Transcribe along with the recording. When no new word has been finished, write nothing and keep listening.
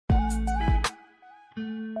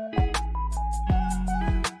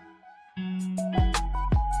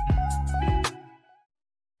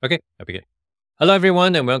Okay, I begin. Hello,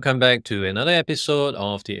 everyone, and welcome back to another episode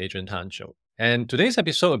of the Adrian Tan Show. And today's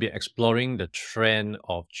episode will be exploring the trend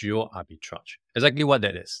of geo-arbitrage. Exactly what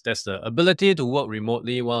that is. That's the ability to work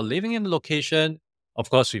remotely while living in a location, of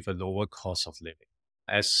course, with a lower cost of living.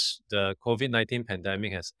 As the COVID-19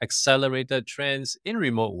 pandemic has accelerated trends in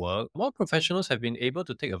remote work, more professionals have been able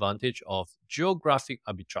to take advantage of geographic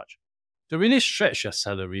arbitrage to really stretch your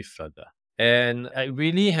salary further. And I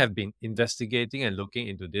really have been investigating and looking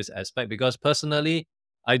into this aspect because personally,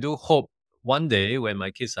 I do hope one day when my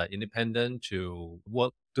kids are independent to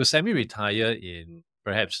work to semi-retire in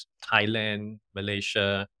perhaps Thailand,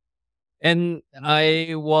 Malaysia. And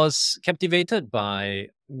I was captivated by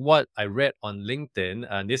what I read on LinkedIn.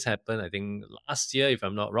 And this happened, I think, last year, if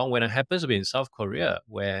I'm not wrong, when I happened to be in South Korea,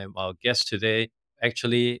 where our guest today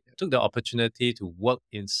actually took the opportunity to work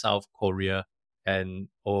in South Korea and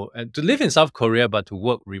to live in South Korea, but to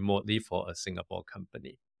work remotely for a Singapore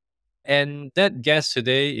company. And that guest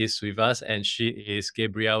today is with us, and she is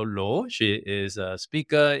Gabrielle Loh. She is a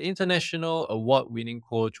speaker, international award winning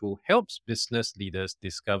coach who helps business leaders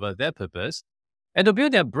discover their purpose and to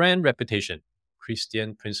build their brand reputation,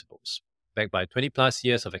 Christian principles. Backed by 20 plus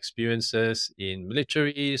years of experiences in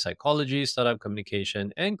military, psychology, startup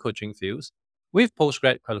communication, and coaching fields, with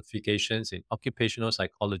postgrad qualifications in occupational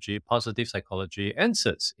psychology, positive psychology, and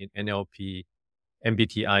certs in NLP,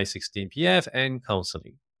 MBTI 16PF, and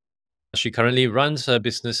counseling. She currently runs her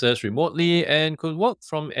businesses remotely and could work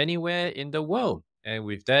from anywhere in the world. And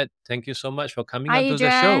with that, thank you so much for coming Hi, onto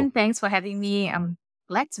the show. Adrian. Thanks for having me. I'm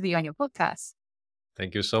glad to be on your podcast.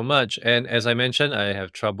 Thank you so much. And as I mentioned, I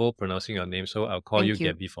have trouble pronouncing your name, so I'll call you Thank you.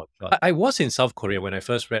 Gabby for short. I was in South Korea when I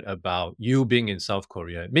first read about you being in South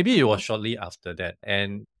Korea. Maybe it was shortly after that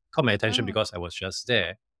and caught my attention Oh. because I was just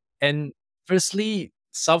there. And firstly,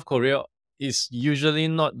 South Korea is usually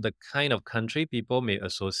not the kind of country people may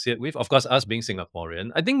associate with. Of course, us being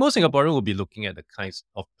Singaporean, I think most Singaporean will be looking at the kinds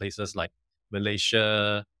of places like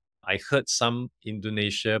Malaysia. I heard some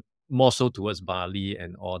Indonesia, more so towards Bali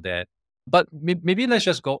and all that. But maybe let's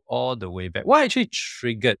just go all the way back. What actually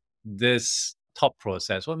triggered this thought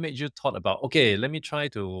process? What made you thought about, okay, let me try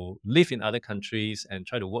to live in other countries and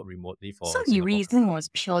try to work remotely So for a the Singapore reason company? was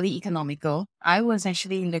purely economical. I was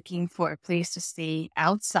actually looking for a place to stay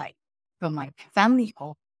outside from my family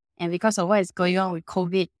home. And because of what is going on with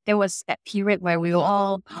COVID, there was that period where we were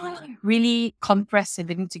all really compressed and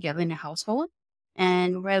living together in a household.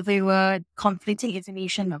 And where there were conflicting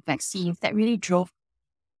information of vaccines that really drove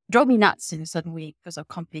me nuts in a certain way because of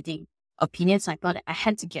conflicting opinions. I thought I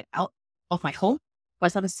had to get out of my home for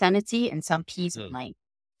some sanity and some peace of Mm, mind.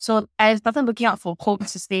 So I started looking out for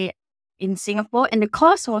homes to stay in Singapore, and the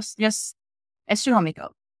cost was just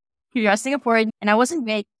astronomical. You are Singaporean, and I wasn't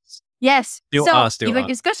ready. Yes. Still So are, still even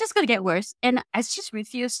are. it's just going to get worse. And I just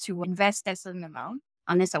refused to invest that certain amount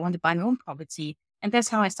unless I want to buy my own property. And that's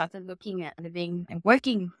how I started looking at living and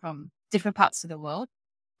working from different parts of the world.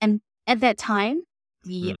 And at that time,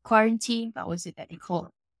 the Mm, quarantine, what was it that they called?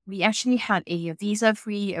 We actually had a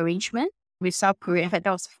visa-free arrangement with South Korea. In fact,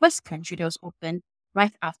 that was the first country that was open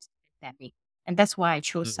right after the pandemic. And that's why I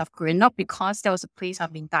chose mm. South Korea, not because that was a place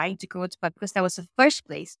I've been dying to go to, but because that was the first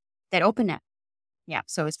place that opened up. Yeah.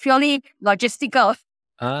 So it's purely logistical.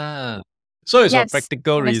 Ah, so it's for Yes.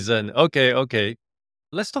 practical Yes. reason. Okay, okay.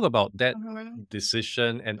 Let's talk about that Mhm.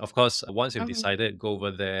 decision. And of course, once you've Mhm. decided go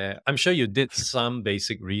over there, I'm sure you did some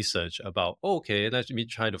basic research about, okay, let me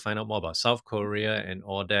try to find out more about South Korea and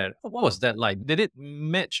all that. What was that like? Did it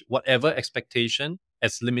match whatever expectation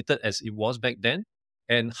as limited as it was back then?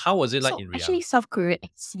 And how was it like So in actually, reality? South Korea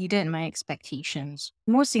exceeded my expectations.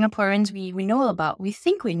 Most Singaporeans, we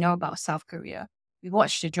think we know about South Korea. We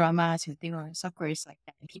watch the dramas, we think, oh, South Korea is like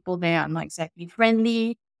that. And people there are not exactly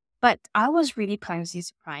friendly. But I was really pleasantly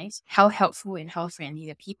surprised how helpful and how friendly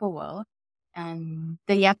the people were. And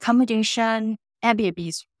the accommodation,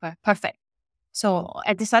 Airbnb were perfect. So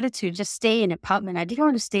I decided to just stay in an apartment. I didn't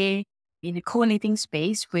want to stay in a co-living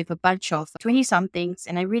space with a bunch of 20 somethings.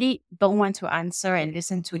 And I really don't want to answer and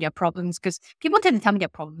listen to their problems because people tend to tell me their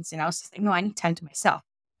problems. And I was just like, no, I need time to myself.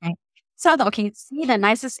 Right? So I thought, okay, see the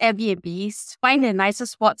nicest Airbnbs, find the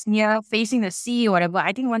nicest spots near facing the sea or whatever.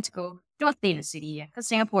 I didn't want to don't stay in the city because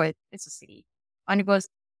Singapore is a city. And it was,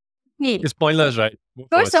 hey, It's pointless, right? Move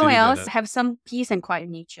go for a somewhere city than else, a. have some peace and quiet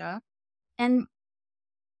nature. And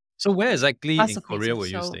So where exactly lots in of Korea places.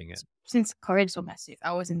 were you So staying at? since Korea is so massive,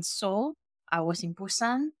 I was in Seoul, I was in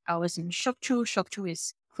Busan, I was in Seokju. Seokju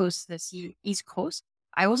is close to the sea, east coast.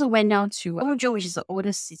 I also went down to Jeju, which is the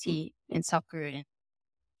oldest city in South Korea.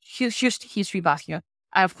 Huge history buff here.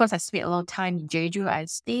 Of course, I spent a lot of time in Jeju. I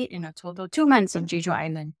stayed in a total 2 months on Jeju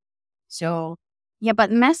Island. So Yeah,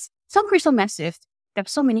 but South Korea is so massive. There are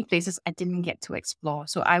so many places I didn't get to explore.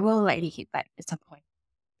 So I will likely hit that at some point.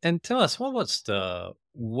 And tell us, what was the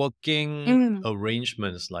working Mm,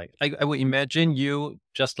 arrangements like? I would imagine you,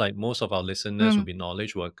 just like most of our listeners, will mm, be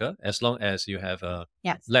knowledge worker. As long as you have a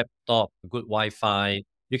yes. laptop, good Wi-Fi,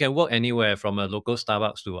 you can work anywhere from a local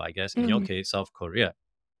Starbucks to, I guess, in your Mm. case, South Korea.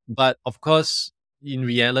 But of course, in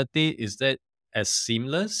reality, is that as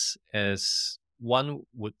seamless as one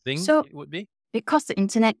would think So it would be? because the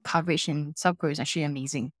internet coverage in South Korea is actually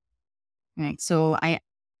amazing, right? So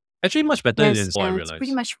Actually, much better than yes, Singapore, I and it's pretty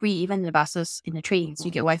realize. much free, even in the buses, in the trains,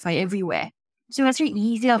 you get Wi-Fi everywhere. So it's actually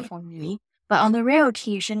easier for me. But on the rare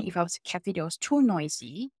occasion, if I was a cafe that was too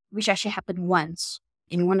noisy, which actually happened once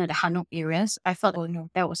in one of the Hanok areas, I thought, oh no,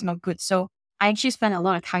 that was not good. So I actually spent a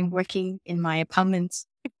lot of time working in my apartments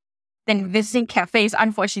than visiting cafes,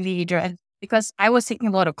 unfortunately, Adrian, because I was taking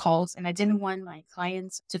a lot of calls and I didn't want my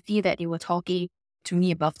clients to feel that they were talking to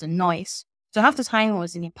me above the noise. So half the time I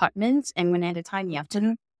was in the apartments, and when I had the time in the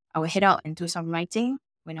afternoon, I would head out and do some writing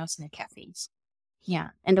when I was in the cafes. Yeah.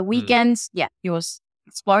 And the Hmm, weekends, yeah, it was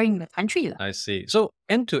exploring the country. Lah. I see. So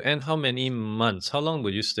end to end, how many months? How long were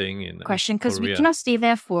you staying in Question, because we Korea? cannot stay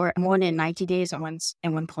there for more than 90 days at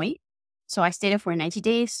one point. So I stayed there for 90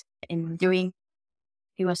 days and during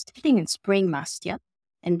it was I think in spring last year.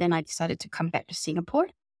 And then I decided to come back to Singapore.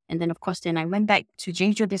 And then, of course, then I went back to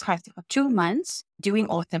Jeju this time for 2 months during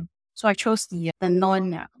autumn. So I chose the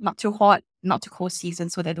not too hot, not too cold season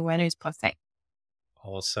so that the weather is perfect.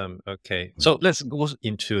 Awesome. Okay. So let's go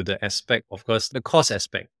into the aspect, of course, the cost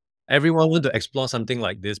aspect. Everyone want to explore something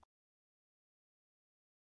like this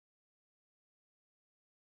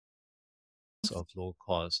of low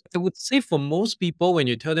cost. I would say for most people, when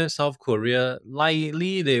you tell them South Korea,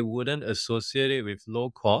 likely they wouldn't associate it with low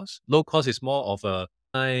cost. Low cost is more of a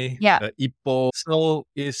high, Yeah. Ipo. So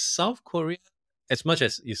is South Korea, as much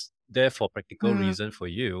as is there for practical Mm, reason for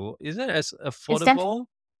you, is it as it's def- affordable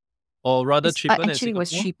or rather it's cheaper than actually was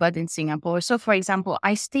Singapore? cheaper than Singapore. So, for example,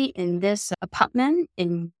 I stayed in this apartment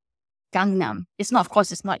in Gangnam. It's not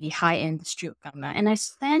the high end street of Gangnam. And I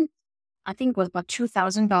spent, I think it was about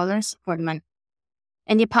 $2,000 for the month.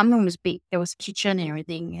 And the apartment was big. There was a kitchen and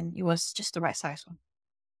everything, and it was just the right size one.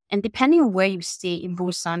 And depending on where you stay in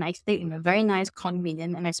Busan, I stayed in a very nice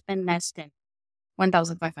condominium and I spent less than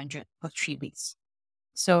 1,500 for 3 weeks.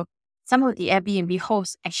 So some of the Airbnb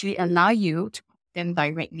hosts actually allow you to book them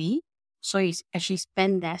directly. So you actually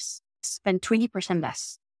spend 20%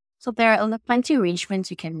 less. So there are plenty of arrangements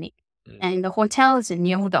you can make. Mm. And the hotel is in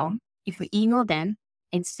Myeongdong. If you email them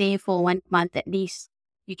and stay for 1 month at least,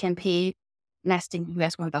 you can pay less than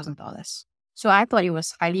US $1,000. So I thought it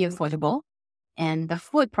was highly affordable. And the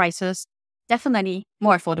food prices, definitely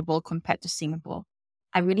more affordable compared to Singapore.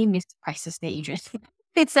 I really miss the prices there, Adrian.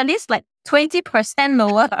 It's at least like 20%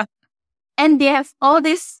 lower. And they have all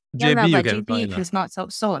this, JB you but can JB find lah. is not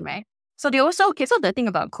so, right? So they also, okay, so the thing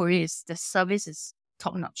about Korea is the service is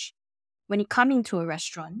top notch. When you come into a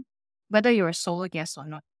restaurant, whether you're a solo guest or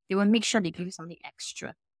not, they will make sure they give you something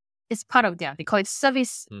extra. It's part of they call it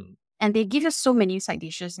service. Mm. And they give you so many side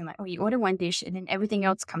dishes and like, oh, you order one dish and then everything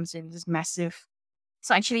else comes in this massive.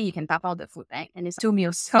 So actually you can tap out the food bag and it's 2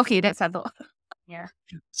 meals. Okay, that's a lot. Yeah.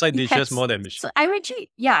 Side dishes Yes. more than So I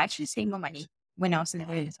actually saved more money when I was in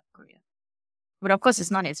South Korea. But of course, it's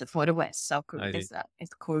not as affordable as South Korea, I see.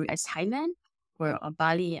 as Thailand or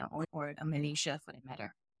Bali or Malaysia for that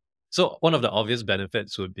matter. So one of the obvious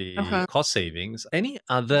benefits would be cost savings. Any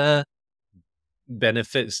other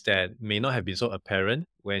benefits that may not have been so apparent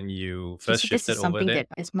when you Okay, first so this shifted is over something there? that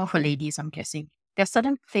is more for ladies, I'm guessing. There are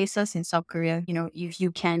certain places in South Korea, if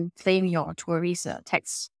you can claim your tourist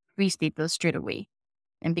tax-free status straight away.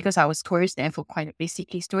 And because I was tourist there for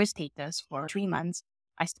basically tourist status for 3 months,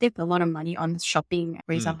 I saved a lot of money on shopping,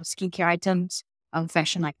 for example, skincare items,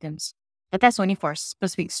 fashion items. But that's only for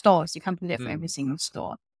specific stores. You can't do that for every single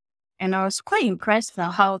store. And I was quite impressed with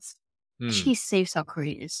how actually safe South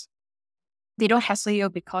Korea is. They don't hassle you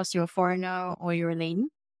because you're a foreigner or you're a lane.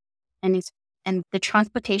 And the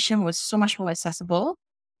transportation was so much more accessible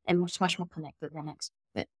and much more connected than I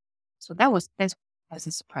expected. So that's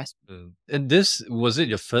a surprise. And this was it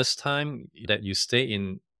your first time that you stay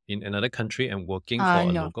in another country and working for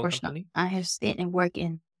a No, of local course not. company? I have stayed and worked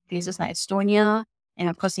in places like Estonia and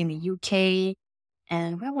of course in the UK.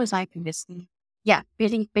 And where was I previously? Yeah,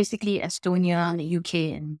 basically Estonia, the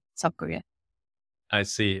UK, and South Korea. I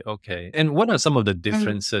see. Okay. And what are some of the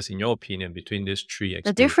differences, in your opinion, between these three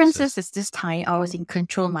The differences experiences? is this time I was in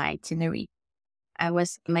control of my itinerary.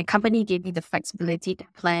 My company gave me the flexibility to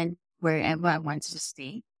plan wherever I wanted to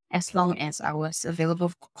stay, as long as I was available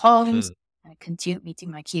for calls, I continued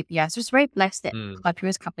meeting my KPIs. I was very blessed that Mm. my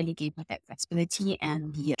previous company gave me that flexibility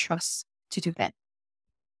and the trust to do that.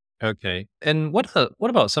 Okay. And what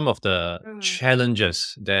about some of the Mm.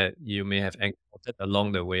 challenges that you may have encountered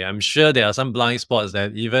along the way? I'm sure there are some blind spots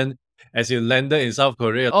that even as you landed in South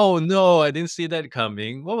Korea, oh no, I didn't see that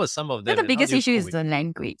coming. What were some of So them the and how biggest do you issue cope is with the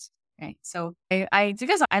language, right? So I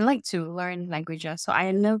because I like to learn languages, so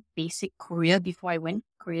I know basic Korean before I went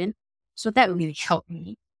Korean. So that really helped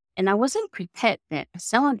me. And I wasn't prepared that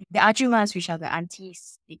some of the ajumas, which are the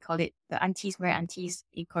aunties, they call it the aunties, where aunties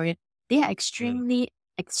in Korean, they are Mm, extremely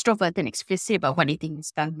extrovert and explicit about what they think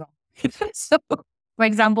is done wrong. So, for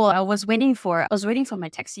example, I was waiting for my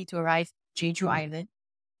taxi to arrive Jeju Island,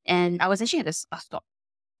 and I was actually at a bus stop.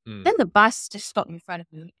 mm. Then the bus just stopped in front of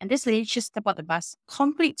me, and this lady just stepped out the bus,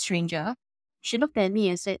 complete stranger. She looked at me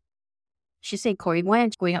and she said, Corey, why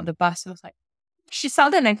aren't you going up the bus? I was like, she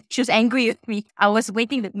sounded like she was angry with me. I was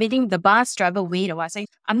making the bus driver wait a while. I was like,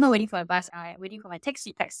 I'm not waiting for a bus, I'm waiting for my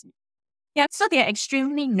taxi. Yeah, so they're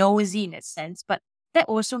extremely nosy in that sense, but that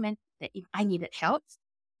also meant that if I needed help,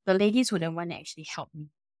 the ladies wouldn't want to actually help me.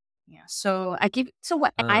 Yeah, so I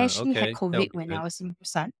actually had Okay. That would COVID be when I good. was in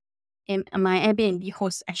Busan, and my Airbnb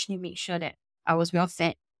host actually made sure that I was well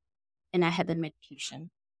fed and I had the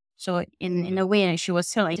medication. So in Mm. a way, she was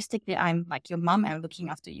still like, just take that I'm like your mom and I'm looking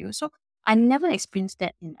after you. So I never experienced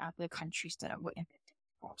that in other countries that I worked in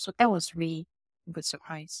before. So that was really a good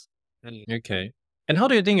surprise. Okay. And how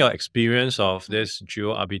do you think your experience of Mm. this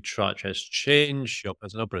geo arbitrage has changed your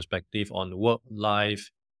personal perspective on work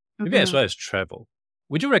life, maybe as Mhm. well as travel?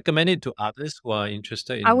 Would you recommend it to others who are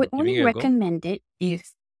interested I would in giving only it a go? recommend it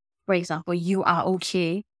if, for example, you are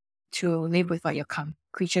okay to live without your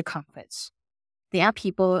creature comforts. There are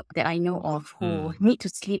people that I know of who Mm. need to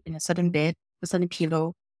sleep in a certain bed, a certain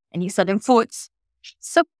pillow, and eat certain foods.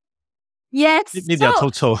 So yes, Need their so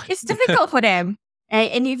total. it's difficult for them.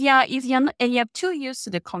 And if you're not, and you're too used to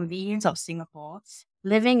the convenience of Singapore,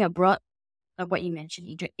 living abroad, like what you mentioned,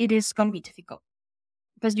 Adrian, it is going to be difficult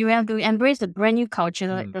because you have to embrace the brand new culture.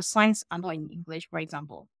 Like Mm. the signs are not in English, for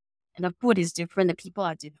example, and the food is different. The people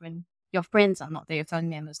are different. Your friends are not there. Your family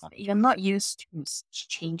members not there. If you're not used to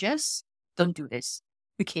changes, don't do this.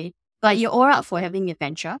 Okay, but you're all up for having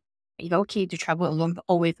adventure. If you're okay to travel alone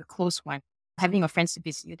or with a close one, having a friends to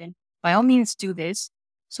visit you, then by all means do this.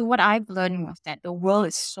 So what I've learned was that the world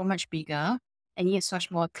is so much bigger and yet so much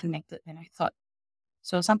more connected than I thought.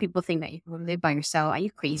 So some people think that if you live by yourself, are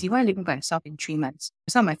you crazy? Why are you living by yourself in 3 months?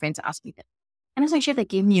 Some of my friends asked me that. And it's actually that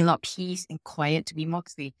gave me a lot of peace and quiet to be more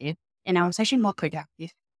creative. And I was actually more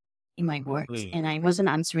productive in my work. Mm. And I wasn't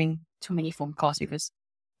answering too many phone calls because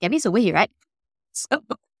Gabby's away, right? So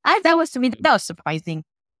that was to me, that was surprising.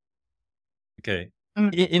 Okay.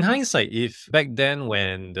 Mm, In mhm. hindsight, if back then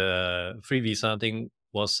when the free visa thing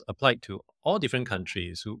was applied to all different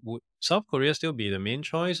countries, would South Korea still be the main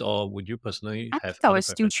choice, or would you personally I have think I other would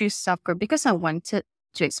still preferences? choose South Korea because I wanted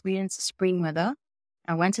to experience spring weather.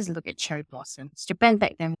 I wanted to look at cherry blossoms. Japan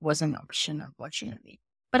back then wasn't an option, unfortunately.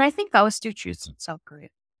 But I think I would still choose South Korea.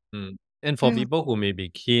 Mm. And for Mm, people who may be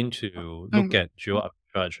keen to look mm. at geo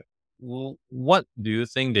arbitrage, what do you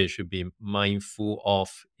think they should be mindful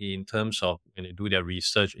of in terms of when they do their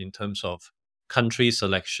research, in terms of country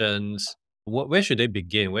selections? Where should they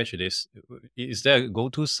begin? Where should is there a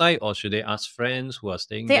go-to site, or should they ask friends who are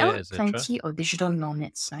staying There there, are etc.? plenty of digital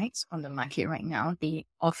nomad sites on the market right now. They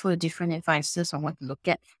offer different advices on what to look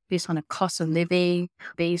at based on the cost of living,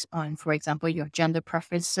 based on, for example, your gender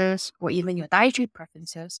preferences or even your dietary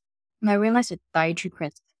preferences. And I realized that dietary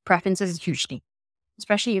preferences is hugely,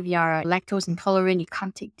 especially if you are lactose intolerant, you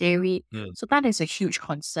can't take dairy. Mm, So that is a huge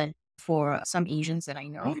concern for some Asians that I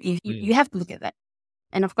know. You mm, have to look at that.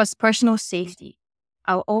 And of course, personal safety.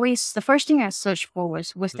 The first thing I searched for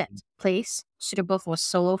was that mm, place suitable for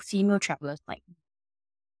solo female travelers like me.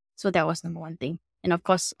 So that was number one thing. And of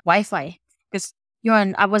course, Wi-Fi, because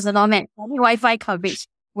I was a nomad, I need Wi-Fi coverage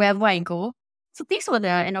wherever I go. So these were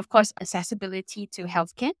and of course, accessibility to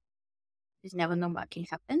healthcare. You never know what can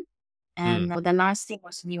happen. And mm, the last thing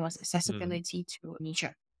was mm. accessibility to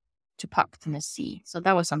nature, to park in the sea. So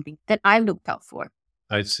that was something that I looked out for.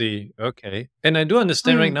 I see. Okay. And I do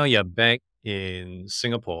understand right Mm. now you're back in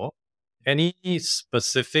Singapore. Any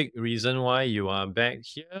specific reason why you are back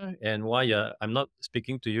here and why I'm not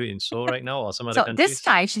speaking to you in Seoul right now or some other So this countries?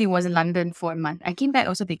 guy actually was in London for a month. I came back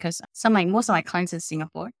also because most of my clients in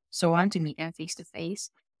Singapore, so I want to meet them face to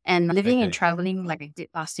face. And living and Okay. traveling like I did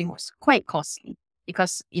last year was quite costly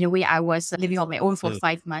because in a way I was living on my own for Mm,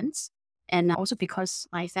 5 months, and also because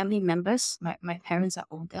my family members, my parents are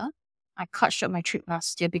older. I cut short my trip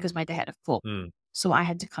last year because my dad had a fall, mm, so I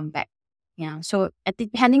had to come back. Yeah. So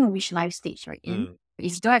depending on which life stage you're in, Mm,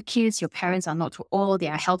 if you don't have kids, your parents are not too old, they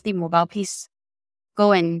are healthy, mobile, please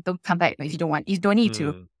go and don't come back if you don't want. You don't need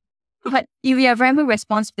to. mm, But if you have family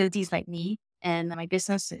responsibilities like me and my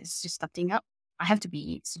business is just starting up, I have to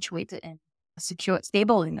be situated and secure,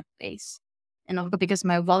 stable in a place. And also because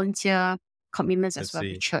my volunteer commitments I as well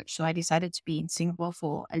with see. church. So I decided to be in Singapore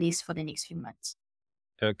for at least for the next few months.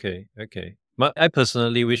 Okay, okay. But I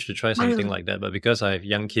personally wish to try something Mm. like that, but because I have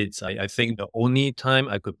young kids, I think the only time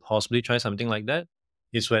I could possibly try something like that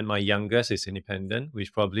is when my youngest is independent,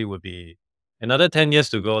 which probably would be another 10 years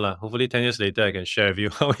to go lah. Hopefully 10 years later I can share with you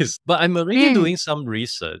how it's but I'm already Mm. doing some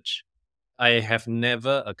research. I have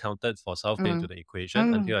never accounted for self-pay into Mm. the equation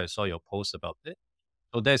Mm. until I saw your post about it.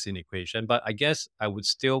 So that's an equation, but I guess I would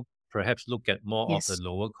still perhaps look at more of the Yes.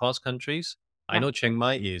 lower cost countries. I Yeah. know Chiang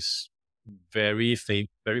Mai is very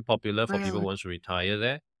popular for people who Mm. wants to retire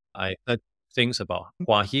there. I heard things about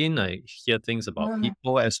Hua Hin, I hear things about Mm.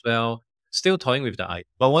 Ipoh as well. Still toying with the idea.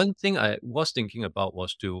 But one thing I was thinking about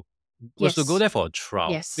was to go Yes. there for a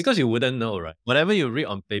trial Yes. because you wouldn't know, right? Whatever you read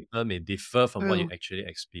on paper may differ from what you Mm. actually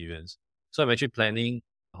experience. So I'm actually planning,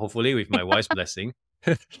 hopefully with my wife's blessing,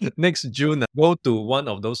 next June, go to one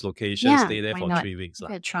of those locations, Yeah. stay there Why for not? 3 weeks I'm lah,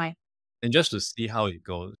 gonna try. and just to see how it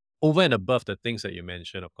goes. Over and above the things that you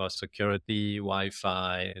mentioned, of course, security,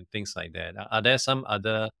 Wi-Fi, and things like that. Are there some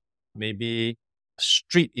other maybe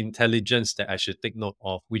street intelligence that I should take note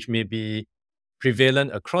of, which may be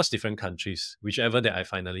prevalent across different countries, whichever that I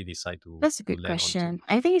finally decide to That's a good land onto? question.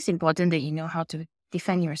 I think it's important that you know how to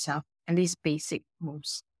defend yourself, at least basic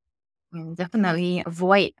moves. And definitely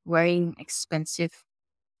avoid wearing expensive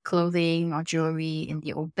clothing or jewelry in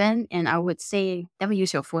the open. And I would say never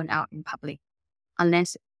use your phone out in public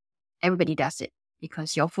unless everybody does it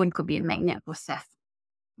because your phone could be a magnet for theft.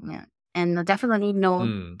 Yeah. And definitely no,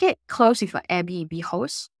 Mm, get close with your Airbnb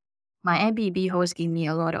host. My Airbnb host gave me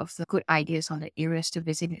a lot of the good ideas on the areas to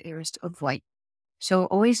visit and areas to avoid. So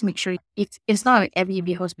always make sure if it's not an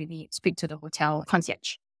Airbnb host, maybe speak to the hotel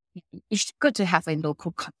concierge. It's good to have a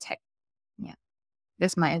local contact. Yeah.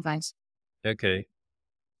 That's my advice. okay.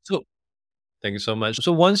 So thank you so much.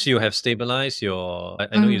 So once you have stabilized I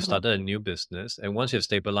know you Mm. started a new business, and once you've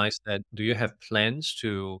stabilized that, do you have plans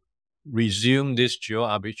to resume this geo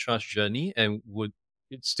arbitrage journey? And would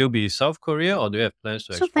it still be South Korea, or do you have plans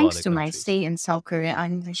to So explore thanks other to my countries? stay in South Korea,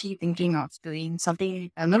 I'm actually thinking of doing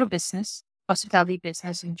something, a little business, hospitality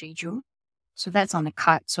business in Jeju. So that's on the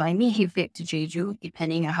card. So I may head back to Jeju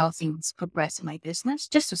depending on how things progress in my business,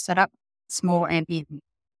 just to set up small Airbnb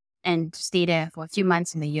and to stay there for a few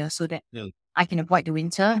months in the year so that Yeah. I can avoid the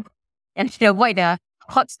winter and can avoid the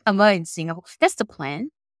hot summer in Singapore. That's the plan.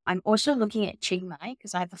 I'm also looking at Chiang Mai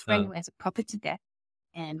because I have a friend Uh, who has a property there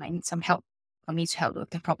and I need some help for me to help with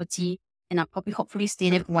the property. And I'll probably hopefully stay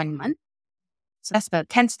there for 1 month. So that's the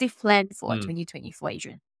tentative plan for mm, 2024,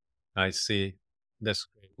 Adrian. I see. That's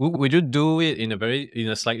great. Would you do it in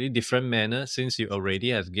a slightly different manner since you already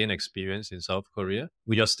have gained experience in South Korea?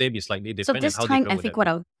 Would your stay be slightly So different, and this how time, different I would think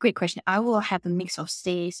that be? great question. I will have a mix of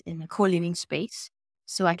stays in a co-living space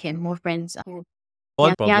so I can more friends. Yeah,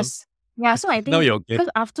 What problem? yes. Yeah, so I Now think you're okay. because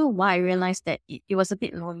after a while, I realized that it was a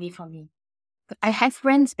bit lonely for me. But I have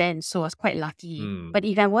friends then, so I was quite lucky. Mm, But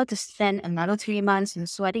if I were to spend another 3 months, and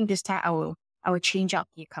so I think this time I will change up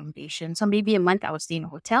the accommodation. So maybe a month I will stay in a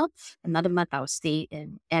hotel, another month I will stay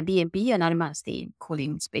in Airbnb, another month I'll stay in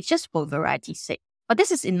co-living space, just for variety's sake. But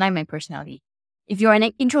this is in line with my personality. If you're an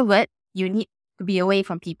introvert, you need to be away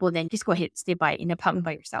from people, then just go ahead, stay in an apartment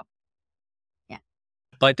by yourself. Yeah.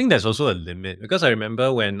 but I think there's also a limit because I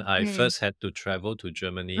remember when I Mm. first had to travel to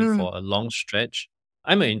Germany Mm. for a long stretch.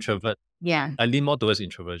 I'm an introvert. Yeah. I lean more towards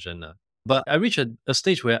introversion now. But I reached a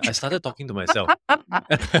stage where I started talking to myself.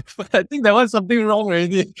 But I think there was something wrong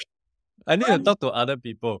already. I need to talk to other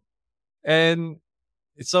people. And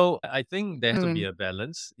so I think there has to be Mm. a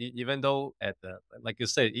balance, even though like you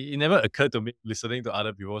said, it never occurred to me listening to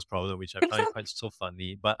other people's problem, which I find quite so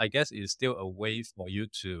funny. But I guess it's still a way for you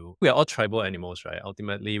to. We are all tribal animals, right?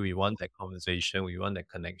 Ultimately, we want that conversation, we want that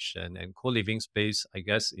connection, and co-living space, I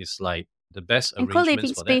guess, is like the best And arrangements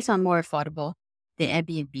co-living for that. space are more affordable than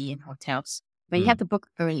Airbnb and hotels. But you have Mm, to book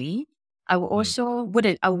early. I would mm, also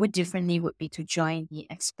I would differently would be to join the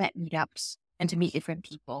expat meetups and to meet different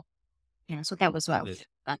people. Yeah, so that was what I would yeah,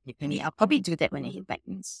 have done differently. I'll probably do that when I hit back.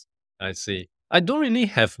 I see. I don't really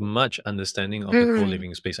have much understanding of the Mm.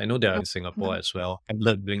 co-living space. I know they are in Singapore as well,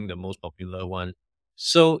 Hamlet being the most popular one.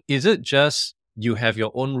 So is it just you have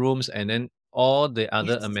your own rooms and then all the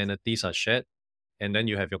other Yes. amenities are shared, and then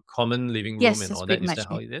you have your common living room Yes, and that's all that? pretty Is that much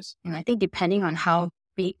how it. it is? And I think depending on how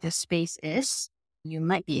big the space is, you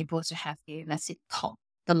might be able to have a, let's say, top,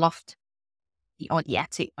 the loft. or the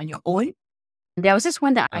attic on your own. There was this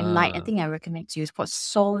one that I like. I Ah, think I recommend to you. It's called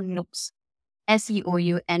Soul Nooks.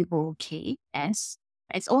 SEOUNOKS.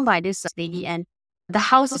 It's owned by this lady, and the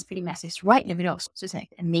house is pretty massive. It's right in the middle of, so it's like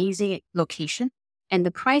an amazing location, and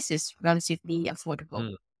the price is relatively affordable.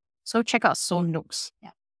 mm, So check out Soul Nooks.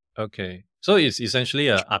 Yeah. okay. So it's essentially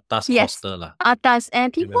a atas Yes. hostel lah. Atas,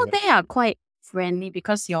 and people Remember? there are quite friendly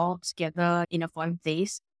because you're all together in a foreign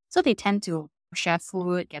place. So they tend to share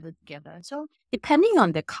food, gather together. So depending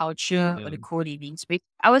on the culture or the Mm, co-living space,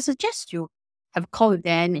 I would suggest you have a call with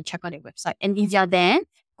them and check out their website. And if you're there,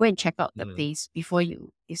 go and check out the mm, place before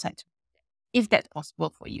you decide to, if that's possible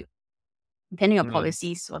for you, depending on mm.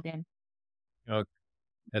 policies for them. Okay.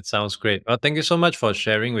 That sounds great. Well, thank you so much for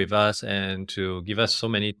sharing with us and to give us so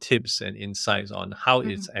many tips and insights on how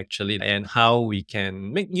it's Mhm. actually and how we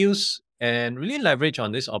can make use and really leverage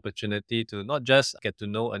on this opportunity to not just get to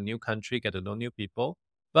know a new country, get to know new people,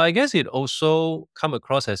 but I guess it also come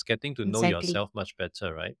across as getting to know Exactly. yourself much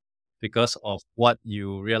better, right? Because of what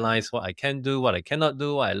you realize, what I can do, what I cannot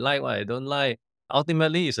do, what I like, what I don't like.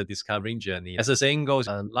 Ultimately, it's a discovering journey. As the saying goes,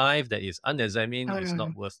 a life that is unexamined is not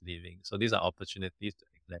Mm. worth living. So these are opportunities to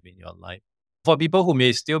examine your life. For people who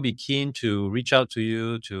may still be keen to reach out to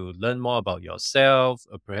you to learn more about yourself,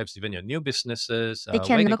 or perhaps even your new businesses, They where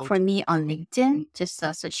can they look go for to. me on LinkedIn. Just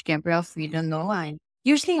search Gabrielle Loh. I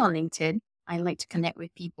usually on LinkedIn. I like to connect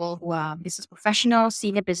with people who are business professionals,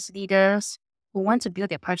 senior business leaders who want to build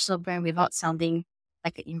their personal brand without sounding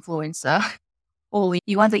like an influencer. Or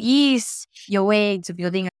you want to ease your way to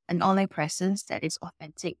building an online presence that is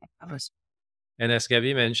authentic and covers. And as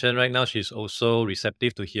Gabby mentioned, right now she's also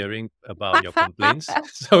receptive to hearing about your complaints.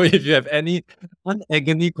 So if you have any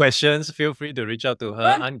agony questions, feel free to reach out to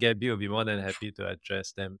her. Aunt Gabby will be more than happy to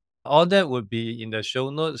address them. All that would be in the show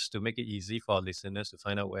notes to make it easy for our listeners to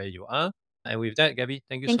find out where you are. And with that, Gabby,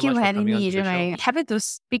 thank you so Thank you much for for having coming on me, to the Adrian. show. I'm happy to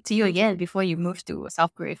speak to you again before you move to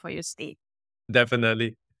South Korea for your stay.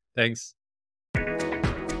 Definitely. Thanks.